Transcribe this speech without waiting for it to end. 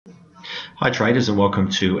Hi traders, and welcome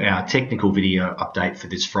to our technical video update for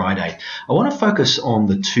this Friday. I want to focus on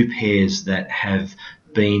the two pairs that have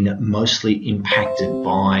been mostly impacted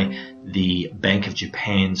by the Bank of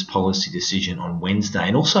Japan's policy decision on Wednesday,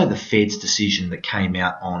 and also the Fed's decision that came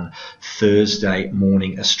out on Thursday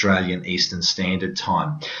morning Australian Eastern Standard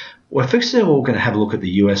Time. Well, first of all, we're going to have a look at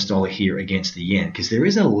the US dollar here against the yen, because there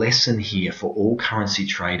is a lesson here for all currency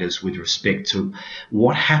traders with respect to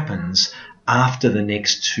what happens after the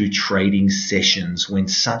next two trading sessions when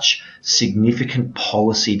such significant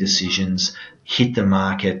policy decisions hit the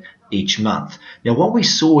market each month. Now, what we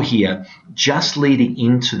saw here just leading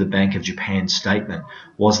into the Bank of Japan statement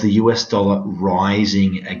was the US dollar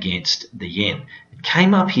rising against the yen. It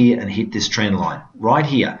came up here and hit this trend line right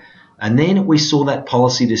here. And then we saw that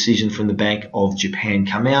policy decision from the Bank of Japan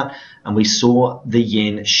come out, and we saw the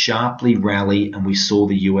yen sharply rally, and we saw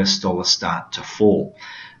the US dollar start to fall.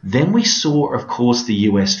 Then we saw, of course, the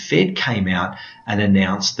US Fed came out and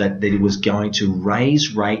announced that it was going to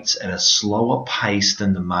raise rates at a slower pace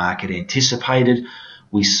than the market anticipated.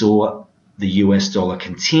 We saw the US dollar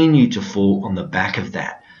continue to fall on the back of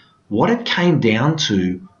that. What it came down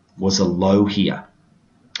to was a low here,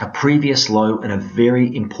 a previous low, and a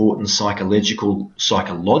very important psychological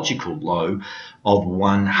low of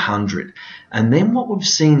 100. And then what we've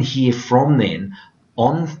seen here from then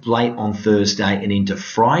late on Thursday and into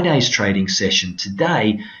Friday's trading session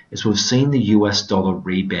today is we've seen the US dollar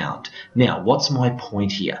rebound. Now, what's my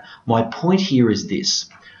point here? My point here is this.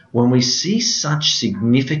 When we see such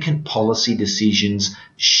significant policy decisions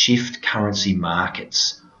shift currency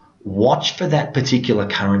markets, watch for that particular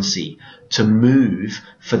currency to move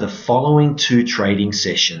for the following two trading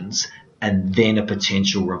sessions and then a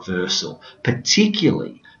potential reversal,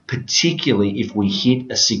 particularly if we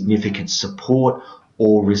hit a significant support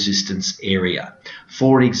or resistance area.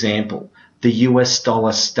 For example, the US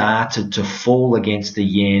dollar started to fall against the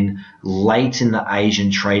yen late in the Asian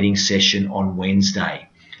trading session on Wednesday.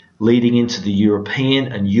 Leading into the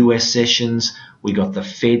European and US sessions, we got the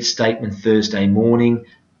Fed statement Thursday morning.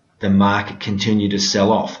 The market continued to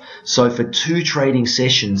sell off. So for two trading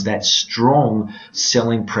sessions, that strong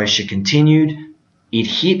selling pressure continued. It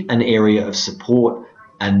hit an area of support,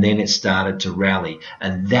 and then it started to rally.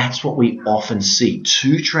 And that's what we often see,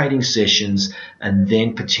 two trading sessions and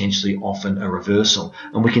then potentially often a reversal.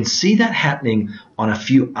 And we can see that happening on a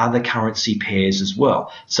few other currency pairs as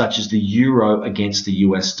well, such as the euro against the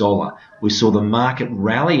US dollar. We saw the market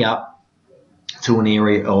rally up to an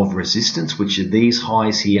area of resistance, which are these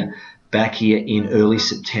highs here, back here in early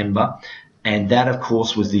September. And that, of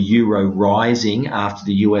course, was the euro rising after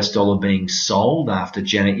the US dollar being sold after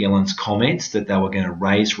Janet Yellen's comments that they were going to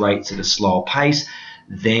raise rates at a slower pace.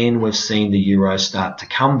 Then we've seen the euro start to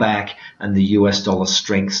come back and the US dollar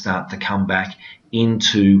strength start to come back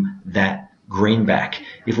into that greenback.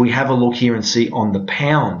 If we have a look here and see on the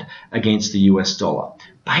pound against the US dollar,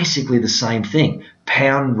 basically the same thing.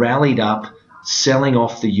 Pound rallied up, selling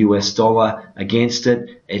off the US dollar against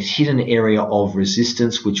it. It hit an area of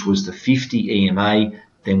resistance, which was the 50 EMA.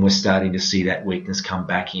 Then we're starting to see that weakness come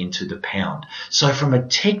back into the pound. So from a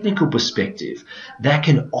technical perspective, that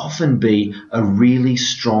can often be a really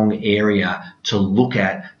strong area to look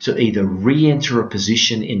at to either re-enter a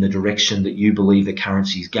position in the direction that you believe the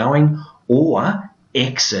currency is going, or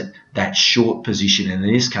exit that short position. And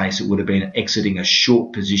in this case, it would have been exiting a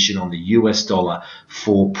short position on the US dollar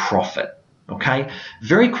for profit. Okay,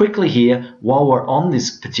 very quickly here, while we're on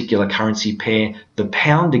this particular currency pair, the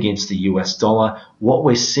pound against the US dollar, what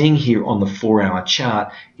we're seeing here on the 4-hour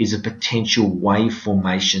chart is a potential wave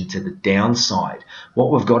formation to the downside.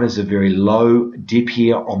 What we've got is a very low dip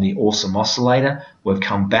here on the awesome oscillator. We've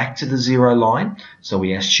come back to the zero line, so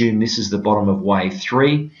we assume this is the bottom of wave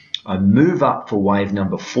 3. I move up for wave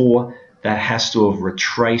number 4. That has to have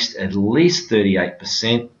retraced at least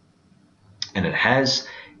 38%, and it has.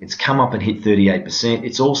 It's come up and hit 38%.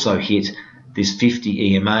 It's also hit this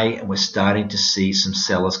 50 EMA, and we're starting to see some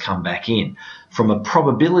sellers come back in. From a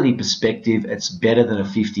probability perspective, it's better than a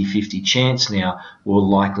 50-50 chance now. We'll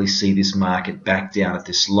likely see this market back down at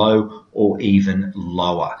this low or even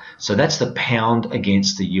lower. So that's the pound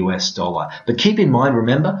against the US dollar. But keep in mind,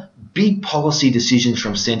 remember, big policy decisions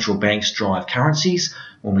from central banks drive currencies.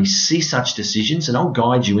 When we see such decisions, and I'll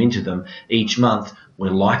guide you into them each month, we're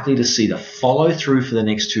likely to see the follow through for the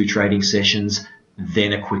next two trading sessions,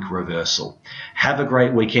 then a quick reversal. Have a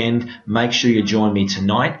great weekend. Make sure you join me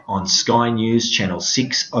tonight on Sky News Channel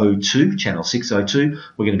 602.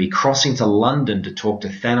 We're going to be crossing to London to talk to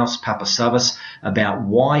Thanos Papasavas about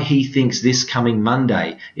why he thinks this coming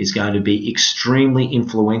Monday is going to be extremely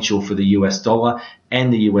influential for the US dollar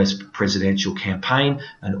and the US presidential campaign.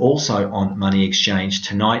 And also on Money Exchange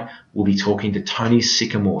tonight, we'll be talking to Tony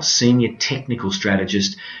Sycamore, Senior Technical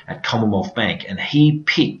Strategist at Commonwealth Bank, and he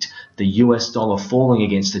picked the US dollar falling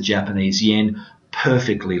against the Japanese yen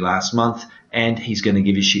perfectly last month, and he's going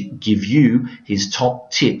to give you his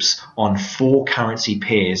top tips on 4 currency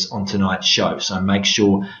pairs on tonight's show, so make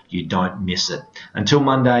sure you don't miss it. Until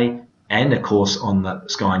Monday, and of course on the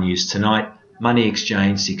Sky News tonight, Money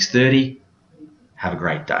Exchange 6:30. Have a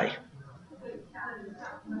great day.